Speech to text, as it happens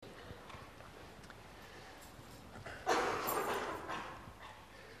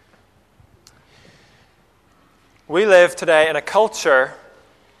We live today in a culture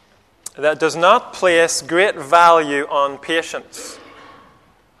that does not place great value on patience.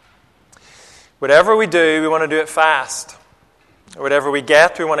 Whatever we do, we want to do it fast. Whatever we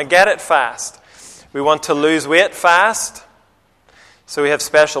get, we want to get it fast. We want to lose weight fast, so we have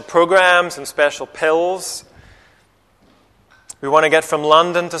special programs and special pills. We want to get from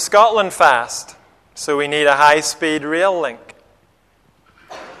London to Scotland fast, so we need a high-speed rail link.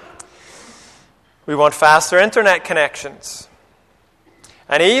 We want faster internet connections.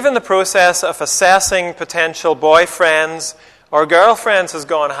 And even the process of assessing potential boyfriends or girlfriends has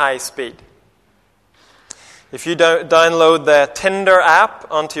gone high speed. If you download the Tinder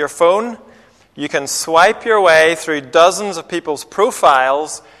app onto your phone, you can swipe your way through dozens of people's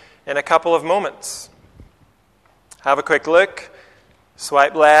profiles in a couple of moments. Have a quick look.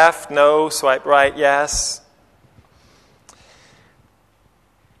 Swipe left, no. Swipe right, yes.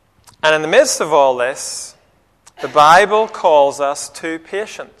 And in the midst of all this, the Bible calls us to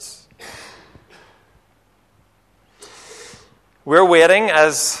patience. We're waiting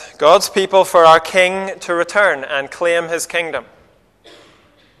as God's people for our King to return and claim His kingdom.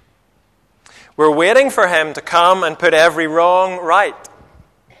 We're waiting for Him to come and put every wrong right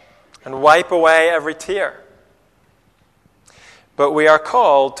and wipe away every tear. But we are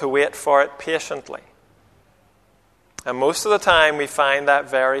called to wait for it patiently. And most of the time we find that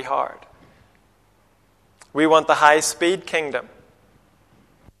very hard. We want the high-speed kingdom.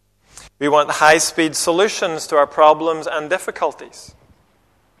 We want the high-speed solutions to our problems and difficulties.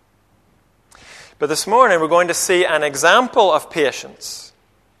 But this morning we're going to see an example of patience.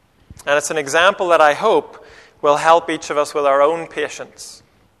 And it's an example that I hope will help each of us with our own patience.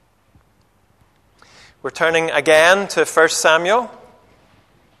 We're turning again to 1 Samuel.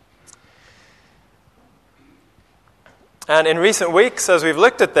 And in recent weeks, as we've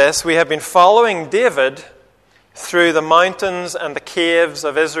looked at this, we have been following David through the mountains and the caves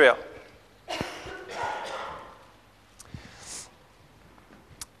of Israel.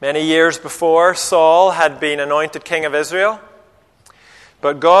 Many years before, Saul had been anointed king of Israel,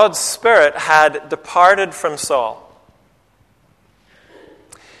 but God's Spirit had departed from Saul.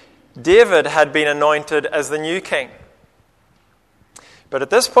 David had been anointed as the new king. But at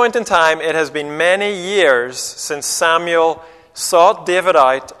this point in time, it has been many years since Samuel sought David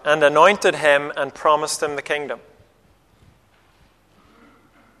out and anointed him and promised him the kingdom.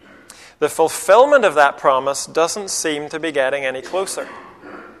 The fulfillment of that promise doesn't seem to be getting any closer.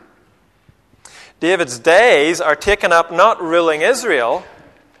 David's days are taken up not ruling Israel,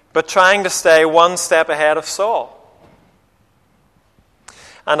 but trying to stay one step ahead of Saul.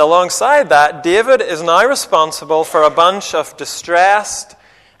 And alongside that, David is now responsible for a bunch of distressed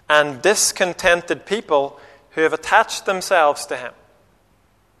and discontented people who have attached themselves to him.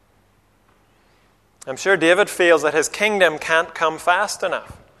 I'm sure David feels that his kingdom can't come fast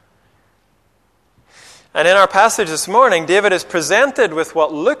enough. And in our passage this morning, David is presented with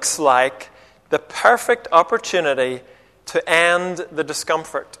what looks like the perfect opportunity to end the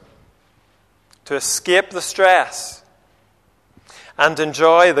discomfort, to escape the stress, and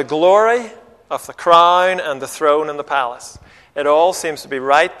enjoy the glory of the crown and the throne in the palace. It all seems to be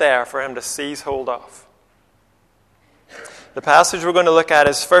right there for him to seize hold of. The passage we're going to look at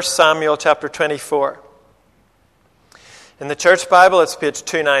is 1 Samuel chapter 24. In the Church Bible, it's page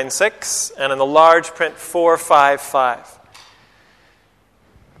 296, and in the large print, 455.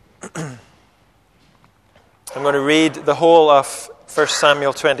 I'm going to read the whole of 1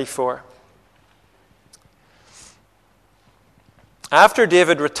 Samuel 24.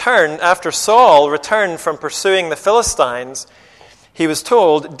 After Saul returned from pursuing the Philistines, he was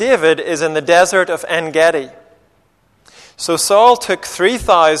told, David is in the desert of En-Gedi. So Saul took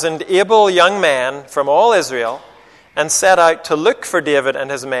 3,000 able young men from all Israel and set out to look for David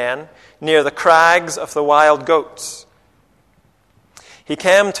and his men near the crags of the wild goats. He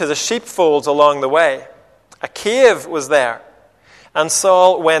came to the sheepfolds along the way. A cave was there, and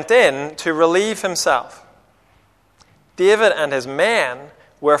Saul went in to relieve himself. David and his men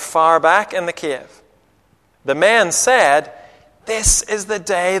were far back in the cave. The men said, "This is the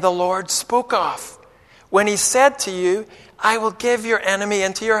day the Lord spoke of, when he said to you, I will give your enemy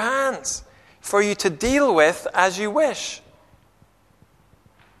into your hands, for you to deal with as you wish."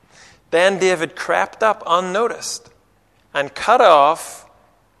 Then David crept up unnoticed and cut off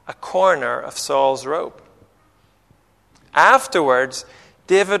a corner of Saul's robe. Afterwards,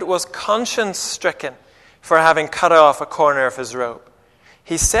 David was conscience-stricken for having cut off a corner of his robe.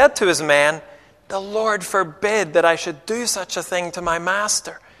 He said to his men, "The Lord forbid that I should do such a thing to my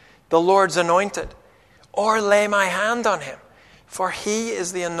master, the Lord's anointed, or lay my hand on him, for he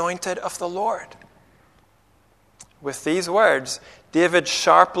is the anointed of the Lord." With these words, David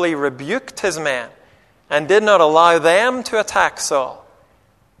sharply rebuked his men and did not allow them to attack Saul.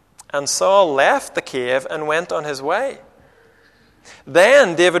 And Saul left the cave and went on his way.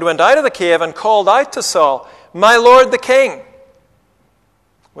 Then David went out of the cave and called out to Saul, "My lord the king."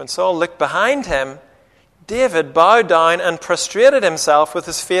 When Saul looked behind him, David bowed down and prostrated himself with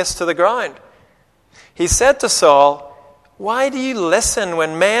his face to the ground. He said to Saul, "Why do you listen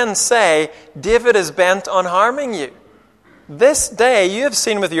when men say David is bent on harming you? This day you have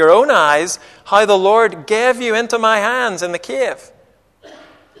seen with your own eyes how the Lord gave you into my hands in the cave.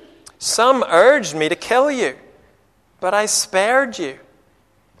 Some urged me to kill you, but I spared you.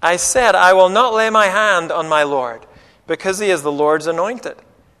 I said, I will not lay my hand on my Lord, because he is the Lord's anointed.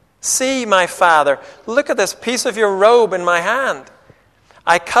 See, my father, look at this piece of your robe in my hand.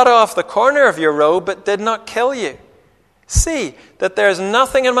 I cut off the corner of your robe, but did not kill you. See that there is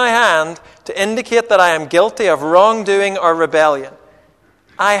nothing in my hand to indicate that I am guilty of wrongdoing or rebellion.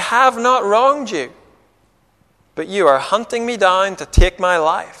 I have not wronged you, but you are hunting me down to take my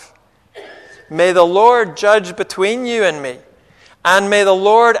life. May the Lord judge between you and me, and may the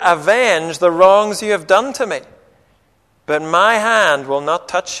Lord avenge the wrongs you have done to me. But my hand will not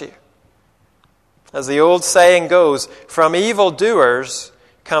touch you. As the old saying goes, from evildoers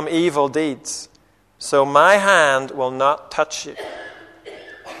come evil deeds. So my hand will not touch you.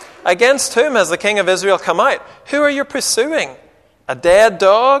 Against whom has the king of Israel come out? Who are you pursuing? A dead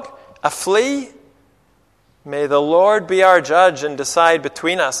dog? A flea? May the Lord be our judge and decide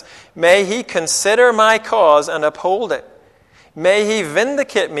between us. May he consider my cause and uphold it. May he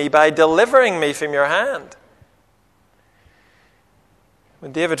vindicate me by delivering me from your hand."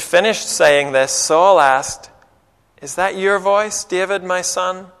 When David finished saying this, Saul asked, "Is that your voice, David, my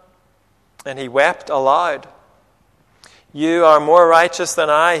son?" And he wept aloud. "You are more righteous than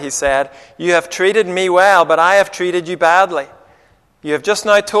I," he said. "You have treated me well, but I have treated you badly. You have just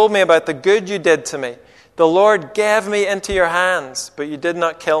now told me about the good you did to me. The Lord gave me into your hands, but you did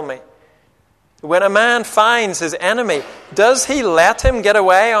not kill me. When a man finds his enemy, does he let him get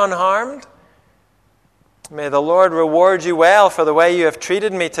away unharmed? May the Lord reward you well for the way you have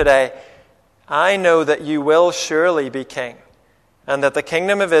treated me today. I know that you will surely be king, and that the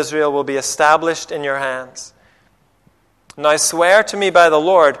kingdom of Israel will be established in your hands. Now swear to me by the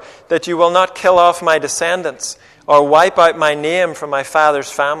Lord that you will not kill off my descendants or wipe out my name from my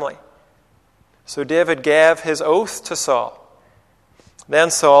father's family." So David gave his oath to Saul. Then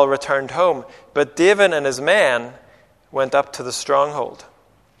Saul returned home, but David and his men went up to the stronghold.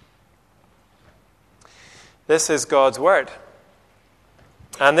 This is God's word.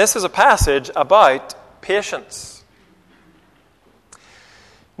 And this is a passage about patience.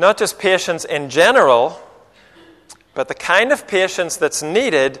 Not just patience in general, but the kind of patience that's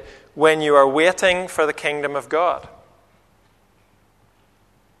needed when you are waiting for the kingdom of God.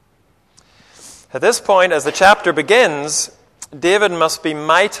 At this point, as the chapter begins, David must be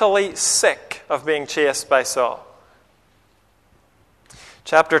mightily sick of being chased by Saul.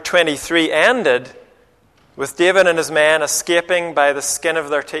 Chapter 23 ended with David and his men escaping by the skin of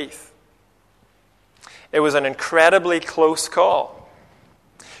their teeth. It was an incredibly close call.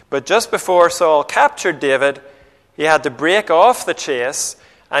 But just before Saul captured David, he had to break off the chase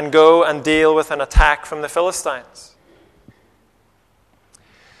and go and deal with an attack from the Philistines.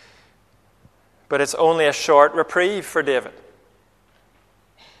 But it's only a short reprieve for David.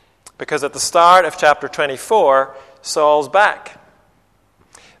 Because at the start of chapter 24, Saul's back.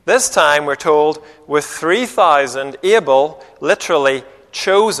 This time, we're told, with 3,000 able, literally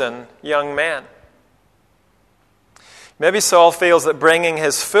chosen young men. Maybe Saul feels that bringing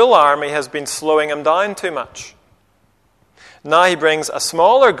his full army has been slowing him down too much. Now he brings a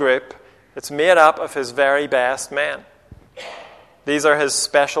smaller group that's made up of his very best men. These are his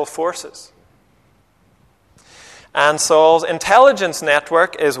special forces. And Saul's intelligence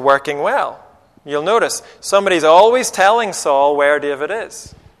network is working well. You'll notice somebody's always telling Saul where David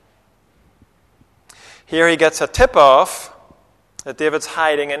is. Here he gets a tip-off that David's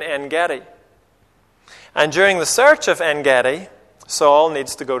hiding in En-Gedi. And during the search of En-Gedi, Saul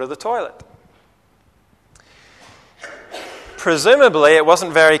needs to go to the toilet. Presumably, it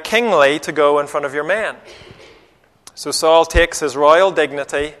wasn't very kingly to go in front of your men. So Saul takes his royal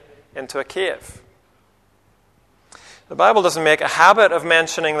dignity into a cave. The Bible doesn't make a habit of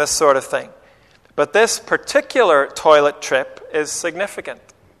mentioning this sort of thing, but this particular toilet trip is significant.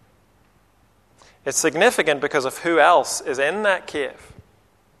 It's significant because of who else is in that cave.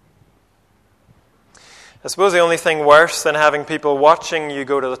 I suppose the only thing worse than having people watching you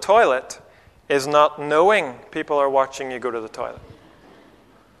go to the toilet is not knowing people are watching you go to the toilet.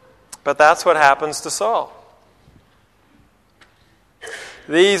 But that's what happens to Saul.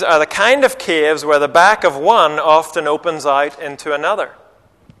 These are the kind of caves where the back of one often opens out into another.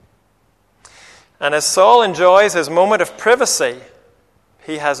 And as Saul enjoys his moment of privacy,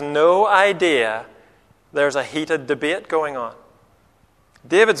 he has no idea there's a heated debate going on.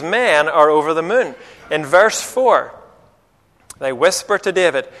 David's men are over the moon. In verse 4, they whisper to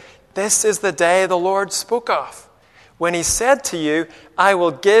David, "This is the day the Lord spoke of, when he said to you, 'I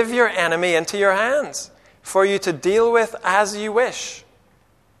will give your enemy into your hands, for you to deal with as you wish.'"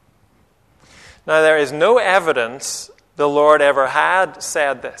 Now, there is no evidence the Lord ever had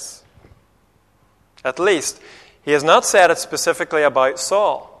said this. At least, he has not said it specifically about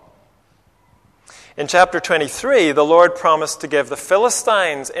Saul. In chapter 23, the Lord promised to give the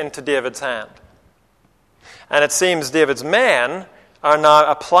Philistines into David's hand. And it seems David's men are now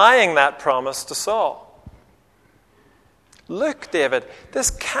applying that promise to Saul. "Look, David,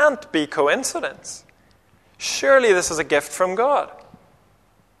 this can't be coincidence. Surely this is a gift from God.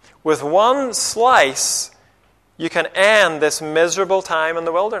 With one slice, you can end this miserable time in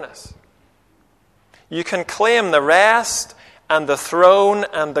the wilderness. You can claim the rest and the throne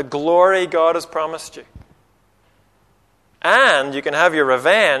and the glory God has promised you. And you can have your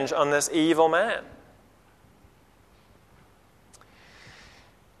revenge on this evil man."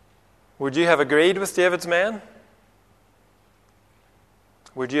 Would you have agreed with David's men?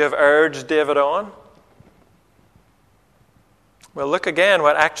 Would you have urged David on? Well, look again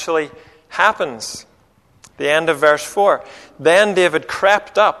what actually happens. The end of verse 4. "Then David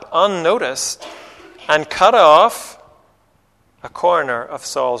crept up unnoticed and cut off a corner of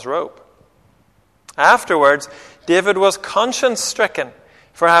Saul's robe. Afterwards, David was conscience-stricken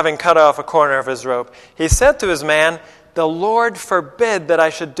for having cut off a corner of his robe. He said to his men, 'The Lord forbid that I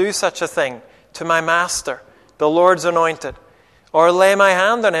should do such a thing to my master, the Lord's anointed, or lay my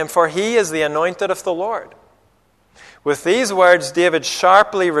hand on him, for he is the anointed of the Lord.' With these words, David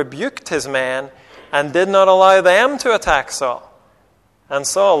sharply rebuked his men and did not allow them to attack Saul. And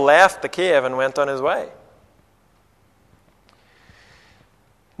Saul left the cave and went on his way."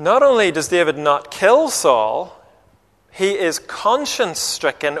 Not only does David not kill Saul, he is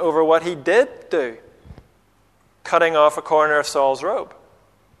conscience-stricken over what he did do, cutting off a corner of Saul's robe.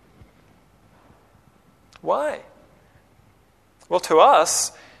 Why? Well, to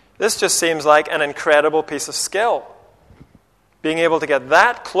us, this just seems like an incredible piece of skill, being able to get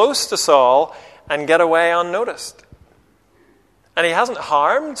that close to Saul and get away unnoticed. And he hasn't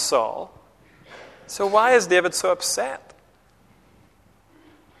harmed Saul, so why is David so upset?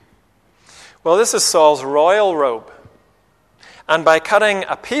 Well, this is Saul's royal robe. And by cutting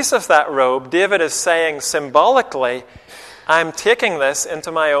a piece of that robe, David is saying symbolically, "I'm taking this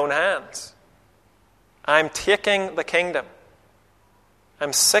into my own hands. I'm taking the kingdom.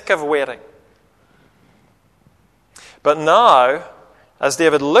 I'm sick of waiting." But now, as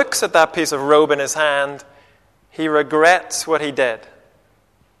David looks at that piece of robe in his hand, he regrets what he did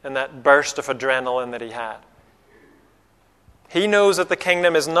in that burst of adrenaline that he had. He knows that the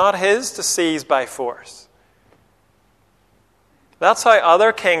kingdom is not his to seize by force. That's how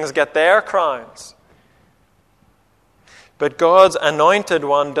other kings get their crowns. But God's anointed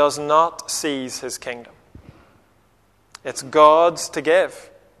one does not seize his kingdom. It's God's to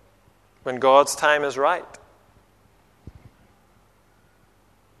give when God's time is right.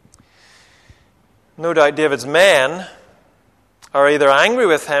 No doubt David's men are either angry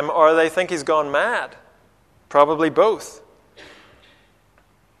with him or they think he's gone mad. Probably both.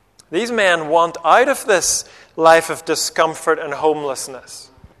 These men want out of this life of discomfort and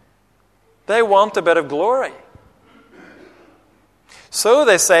homelessness. They want a bit of glory. So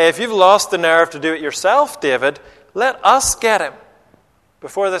they say, "If you've lost the nerve to do it yourself, David, let us get him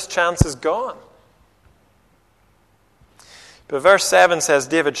before this chance is gone." But verse 7 says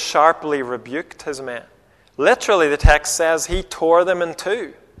David sharply rebuked his men. Literally, the text says he tore them in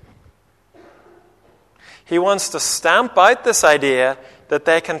two. He wants to stamp out this idea that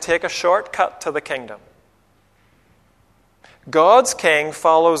they can take a shortcut to the kingdom. God's king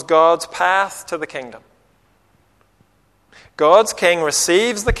follows God's path to the kingdom. God's king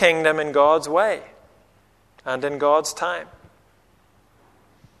receives the kingdom in God's way and in God's time.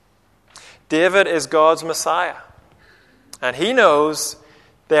 David is God's Messiah, and he knows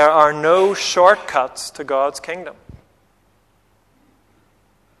there are no shortcuts to God's kingdom.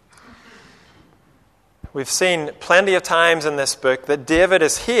 We've seen plenty of times in this book that David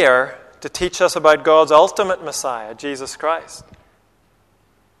is here to teach us about God's ultimate Messiah, Jesus Christ.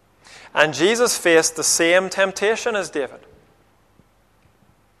 And Jesus faced the same temptation as David.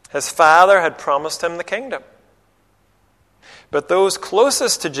 His father had promised him the kingdom. But those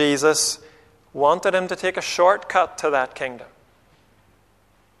closest to Jesus wanted him to take a shortcut to that kingdom.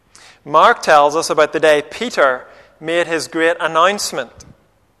 Mark tells us about the day Peter made his great announcement.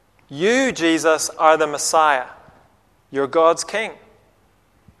 You, Jesus, are the Messiah. You're God's King.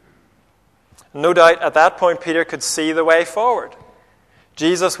 No doubt at that point Peter could see the way forward.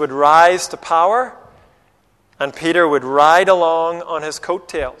 Jesus would rise to power, and Peter would ride along on his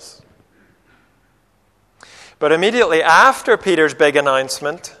coattails. But immediately after Peter's big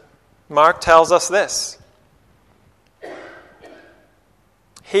announcement, Mark tells us this.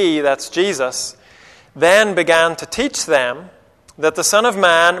 He, that's Jesus, then began to teach them that the Son of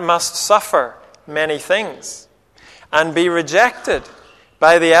Man must suffer many things and be rejected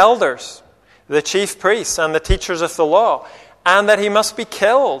by the elders, the chief priests, and the teachers of the law, and that he must be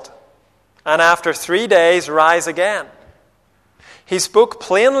killed, and after 3 days rise again. He spoke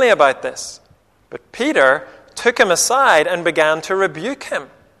plainly about this, but Peter took him aside and began to rebuke him.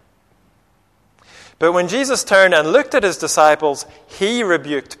 But when Jesus turned and looked at his disciples, he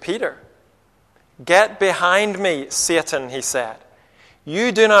rebuked Peter. Get behind me, Satan, he said.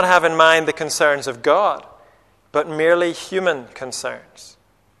 You do not have in mind the concerns of God, but merely human concerns.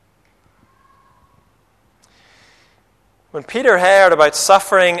 When Peter heard about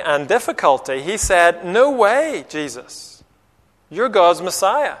suffering and difficulty, he said, no way, Jesus. You're God's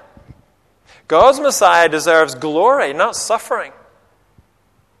Messiah. God's Messiah deserves glory, not suffering.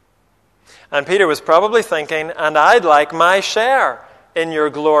 And Peter was probably thinking, and I'd like my share in your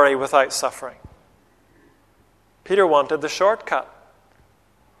glory without suffering. Peter wanted the shortcut.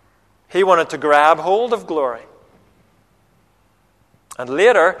 He wanted to grab hold of glory. And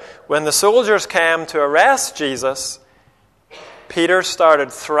later, when the soldiers came to arrest Jesus, Peter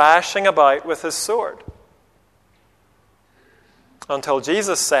started thrashing about with his sword. Until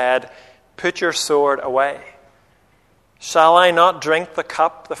Jesus said, put your sword away. Shall I not drink the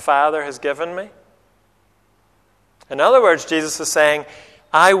cup the Father has given me? In other words, Jesus is saying,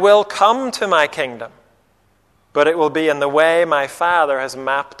 I will come to my kingdom, but it will be in the way my Father has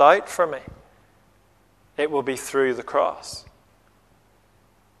mapped out for me. It will be through the cross.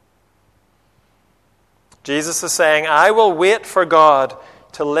 Jesus is saying, I will wait for God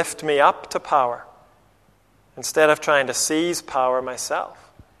to lift me up to power instead of trying to seize power myself.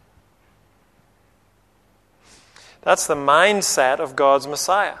 That's the mindset of God's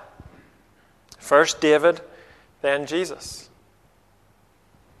Messiah. First David, then Jesus.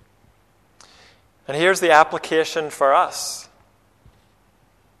 And here's the application for us.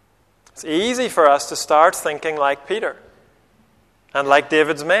 It's easy for us to start thinking like Peter and like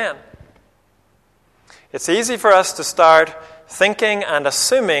David's men. It's easy for us to start thinking and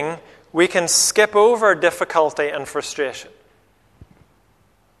assuming we can skip over difficulty and frustration.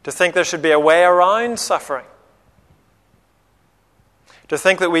 To think there should be a way around suffering. To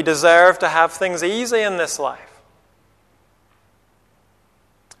think that we deserve to have things easy in this life.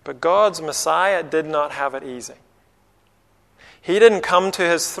 But God's Messiah did not have it easy. He didn't come to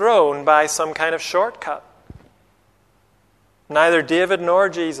his throne by some kind of shortcut. Neither David nor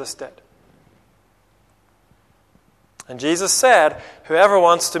Jesus did. And Jesus said, whoever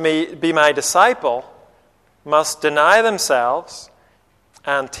wants to be my disciple must deny themselves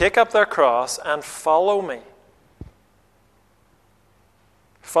and take up their cross and follow me.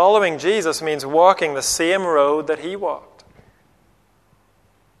 Following Jesus means walking the same road that he walked.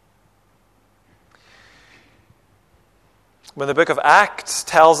 When the book of Acts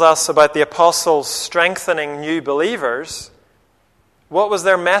tells us about the apostles strengthening new believers, what was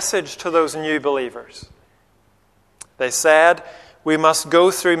their message to those new believers? They said, we must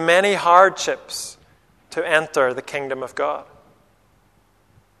go through many hardships to enter the kingdom of God.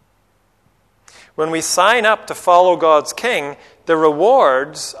 When we sign up to follow God's King, the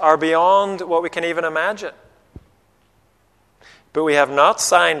rewards are beyond what we can even imagine. But we have not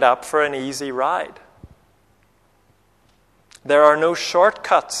signed up for an easy ride. There are no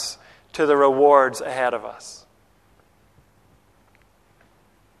shortcuts to the rewards ahead of us.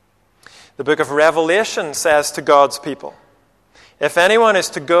 The book of Revelation says to God's people, if anyone is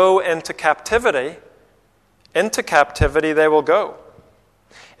to go into captivity they will go.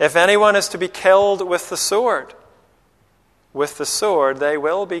 If anyone is to be killed with the sword they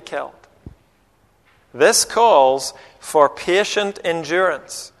will be killed. This calls for patient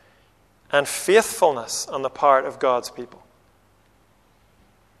endurance and faithfulness on the part of God's people.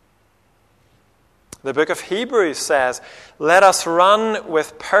 The book of Hebrews says, let us run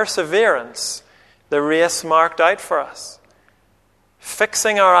with perseverance the race marked out for us,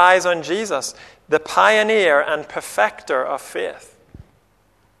 fixing our eyes on Jesus, the pioneer and perfecter of faith.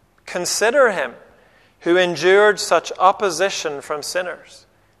 Consider him who endured such opposition from sinners,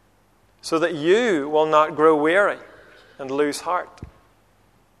 so that you will not grow weary and lose heart.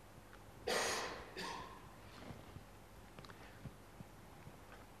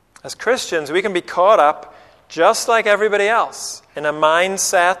 As Christians, we can be caught up, just like everybody else, in a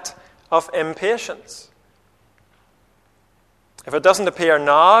mindset of impatience. If it doesn't appear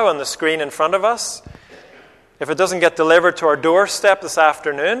now on the screen in front of us, if it doesn't get delivered to our doorstep this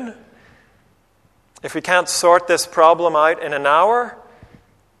afternoon, if we can't sort this problem out in an hour,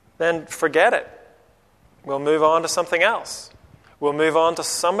 then forget it. We'll move on to something else. We'll move on to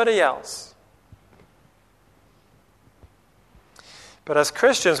somebody else. But as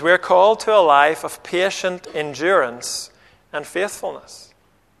Christians, we're called to a life of patient endurance and faithfulness,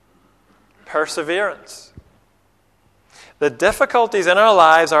 perseverance. The difficulties in our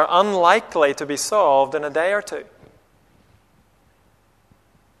lives are unlikely to be solved in a day or two.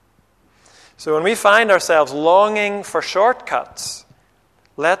 So when we find ourselves longing for shortcuts,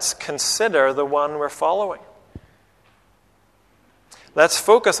 let's consider the one we're following. Let's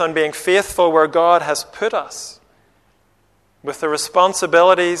focus on being faithful where God has put us, with the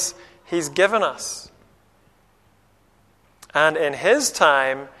responsibilities He's given us. And in His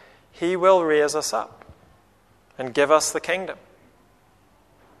time, He will raise us up and give us the kingdom.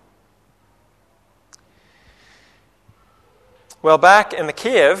 Well, back in the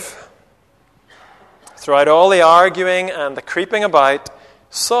cave, throughout all the arguing and the creeping about,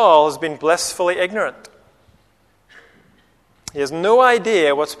 Saul has been blissfully ignorant. He has no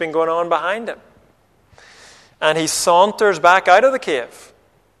idea what's been going on behind him. And he saunters back out of the cave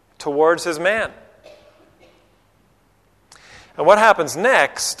towards his men. And what happens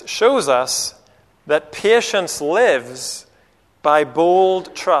next shows us that patience lives by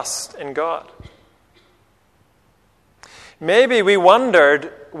bold trust in God. Maybe we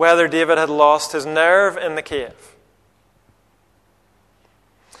wondered whether David had lost his nerve in the cave.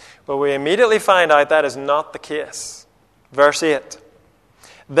 Well, we immediately find out that is not the case. Verse 8.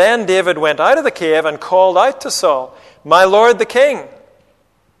 Then David went out of the cave and called out to Saul, "My lord the king."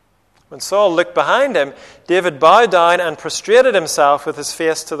 When Saul looked behind him, David bowed down and prostrated himself with his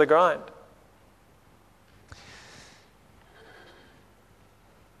face to the ground.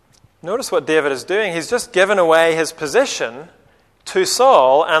 Notice what David is doing. He's just given away his position to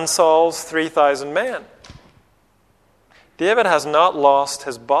Saul and Saul's 3,000 men. David has not lost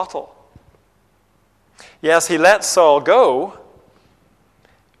his bottle. Yes, he let Saul go,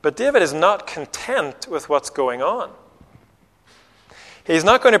 but David is not content with what's going on. He's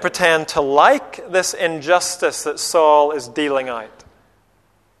not going to pretend to like this injustice that Saul is dealing out.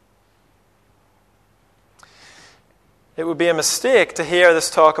 It would be a mistake to hear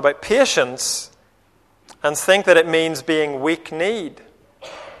this talk about patience and think that it means being weak-kneed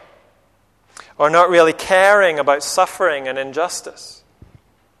or not really caring about suffering and injustice.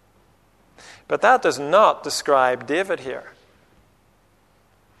 But that does not describe David here.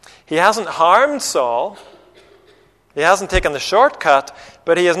 He hasn't harmed Saul. He hasn't taken the shortcut,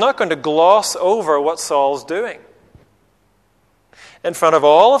 but he is not going to gloss over what Saul's doing. In front of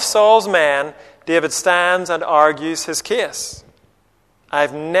all of Saul's men, David stands and argues his case.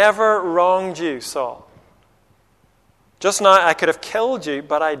 "I've never wronged you, Saul. Just now I could have killed you,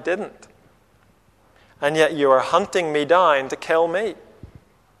 but I didn't. And yet you are hunting me down to kill me."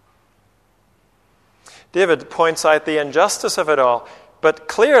 David points out the injustice of it all, but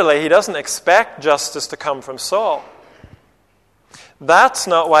clearly he doesn't expect justice to come from Saul. That's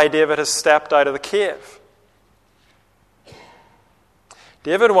not why David has stepped out of the cave.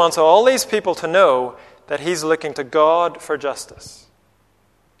 David wants all these people to know that he's looking to God for justice.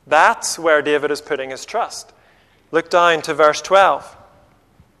 That's where David is putting his trust. Look down to verse 12.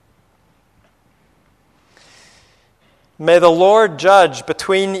 "May the Lord judge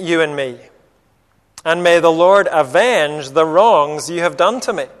between you and me, and may the Lord avenge the wrongs you have done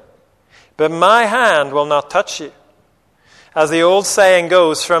to me. But my hand will not touch you. As the old saying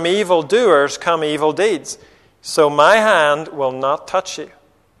goes, from evil doers come evil deeds. So my hand will not touch you.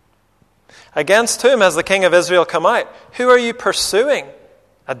 Against whom has the king of Israel come out? Who are you pursuing?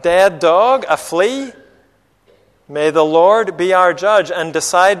 A dead dog? A flea? May the Lord be our judge and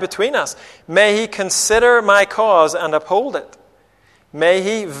decide between us. May He consider my cause and uphold it. May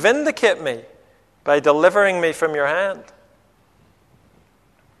He vindicate me by delivering me from your hand."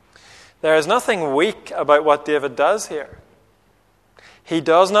 There is nothing weak about what David does here. He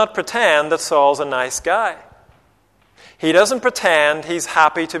does not pretend that Saul's a nice guy. He doesn't pretend he's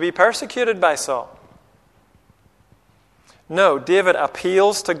happy to be persecuted by Saul. No, David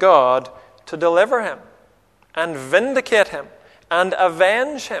appeals to God to deliver him and vindicate him and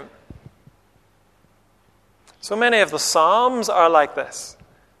avenge him. So many of the Psalms are like this.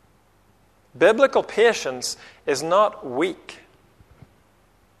 Biblical patience is not weak.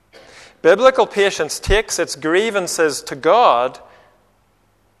 Biblical patience takes its grievances to God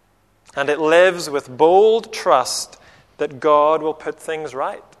And it lives with bold trust that God will put things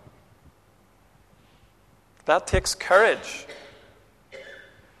right. That takes courage.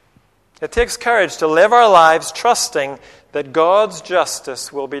 It takes courage to live our lives trusting that God's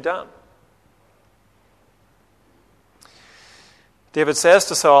justice will be done. David says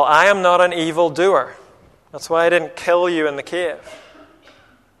to Saul, I am not an evildoer. That's why I didn't kill you in the cave.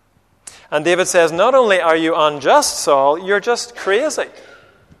 And David says, not only are you unjust, Saul, you're just crazy.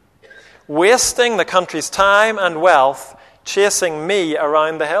 Wasting the country's time and wealth chasing me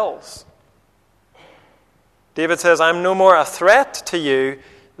around the hills. David says, I'm no more a threat to you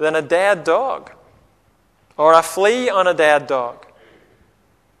than a dead dog or a flea on a dead dog.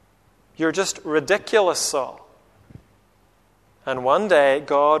 You're just ridiculous, Saul. And one day,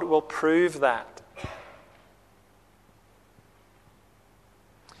 God will prove that.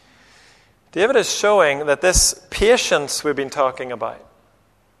 David is showing that this patience we've been talking about,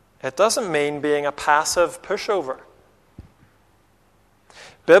 it doesn't mean being a passive pushover.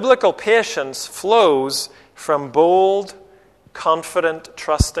 Biblical patience flows from bold, confident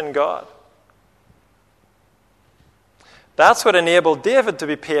trust in God. That's what enabled David to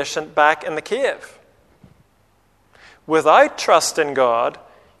be patient back in the cave. Without trust in God,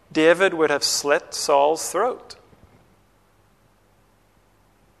 David would have slit Saul's throat.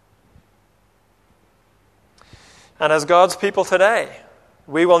 And as God's people today,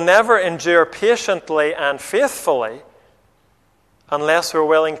 we will never endure patiently and faithfully unless we're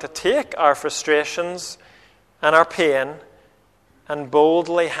willing to take our frustrations and our pain and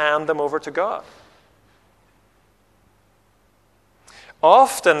boldly hand them over to God.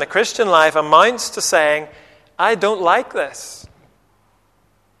 Often the Christian life amounts to saying, I don't like this.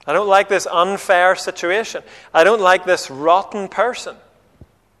 I don't like this unfair situation. I don't like this rotten person.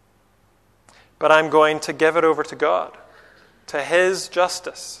 But I'm going to give it over to God, to His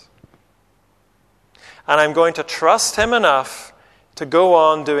justice. And I'm going to trust Him enough to go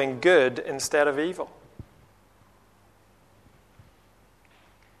on doing good instead of evil.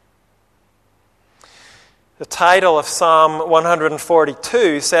 The title of Psalm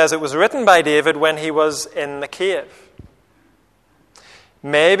 142 says it was written by David when he was in the cave.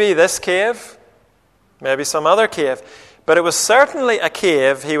 Maybe this cave, maybe some other cave, but it was certainly a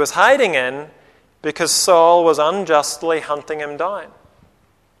cave he was hiding in because Saul was unjustly hunting him down.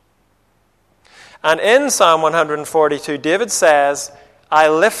 And in Psalm 142, David says, I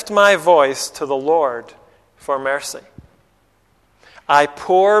lift my voice to the Lord for mercy. I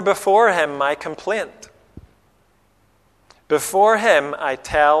pour before Him my complaint. Before Him I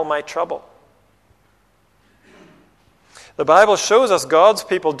tell my trouble. The Bible shows us God's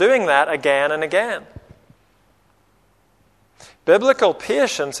people doing that again and again. Biblical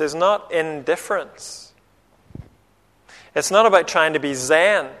patience is not indifference. It's not about trying to be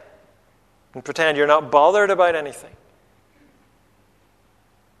zen and pretend you're not bothered about anything.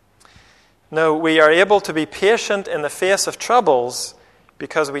 No, we are able to be patient in the face of troubles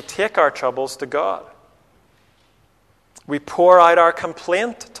because we take our troubles to God. We pour out our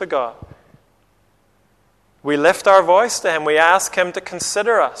complaint to God. We lift our voice to Him. We ask Him to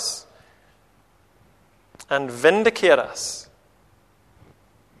consider us and vindicate us.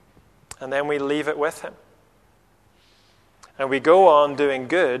 And then we leave it with Him. And we go on doing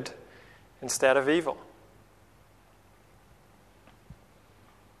good instead of evil.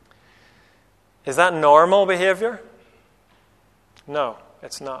 Is that normal behavior? No,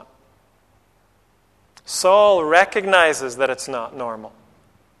 it's not. Saul recognizes that it's not normal.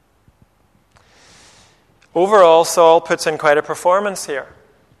 Overall, Saul puts in quite a performance here.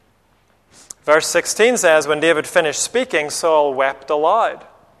 Verse 16 says, when David finished speaking, Saul wept aloud.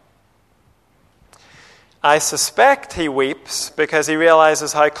 I suspect he weeps because he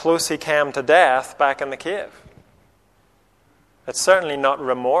realizes how close he came to death back in the cave. It's certainly not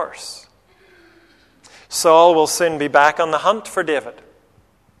remorse. Saul will soon be back on the hunt for David.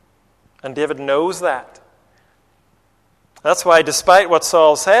 And David knows that. That's why, despite what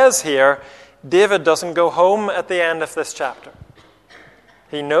Saul says here, David doesn't go home at the end of this chapter.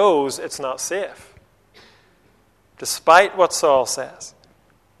 He knows it's not safe, despite what Saul says.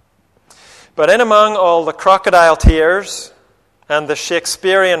 But in among all the crocodile tears and the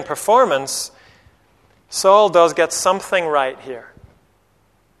Shakespearean performance, Saul does get something right here.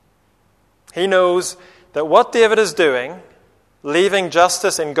 He knows that what David is doing, leaving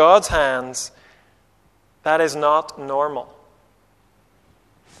justice in God's hands, that is not normal.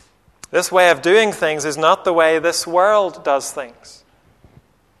 This way of doing things is not the way this world does things.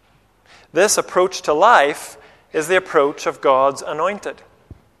 This approach to life is the approach of God's anointed.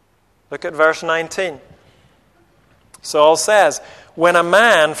 Look at verse 19. Saul says, when a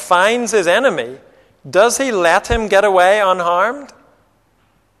man finds his enemy, does he let him get away unharmed?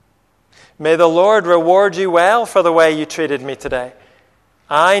 May the Lord reward you well for the way you treated me today.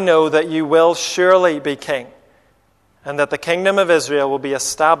 I know that you will surely be king, and that the kingdom of Israel will be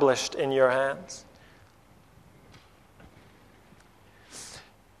established in your hands.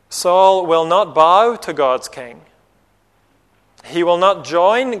 Saul will not bow to God's king. He will not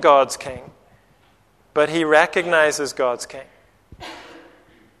join God's king, but he recognizes God's king.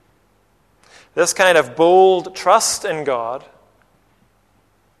 This kind of bold trust in God,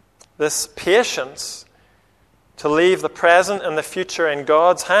 this patience to leave the present and the future in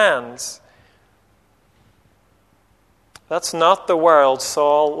God's hands, that's not the world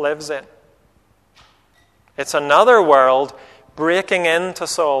Saul lives in. It's another world breaking into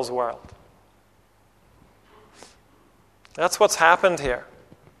Saul's world. That's what's happened here.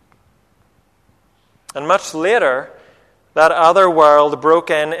 And much later, that other world broke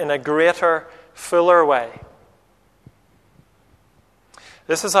in a greater, fuller way.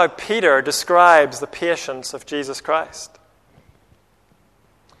 This is how Peter describes the patience of Jesus Christ.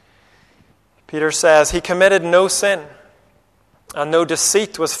 Peter says, he committed no sin, and no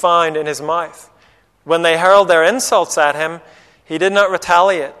deceit was found in his mouth. When they hurled their insults at him, he did not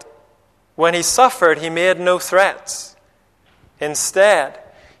retaliate. When he suffered, he made no threats. Instead,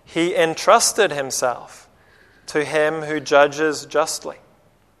 he entrusted himself to him who judges justly.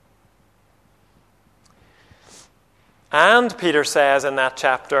 And Peter says in that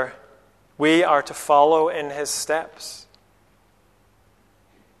chapter, we are to follow in his steps.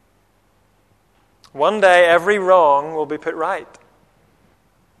 One day, every wrong will be put right.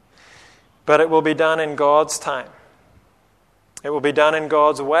 But it will be done in God's time. It will be done in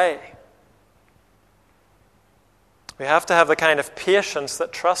God's way. We have to have the kind of patience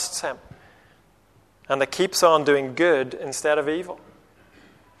that trusts him and that keeps on doing good instead of evil.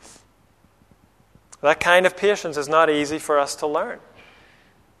 That kind of patience is not easy for us to learn.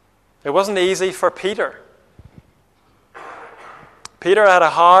 It wasn't easy for Peter. Peter had a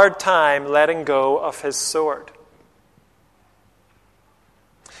hard time letting go of his sword.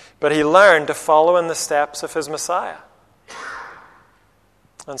 But he learned to follow in the steps of his Messiah.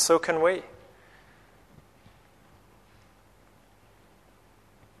 And so can we.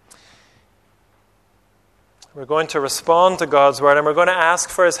 We're going to respond to God's word, and we're going to ask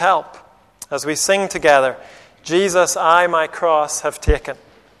for his help as we sing together, Jesus, I my cross have taken.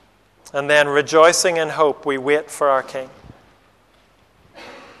 And then, rejoicing in hope, we wait for our King.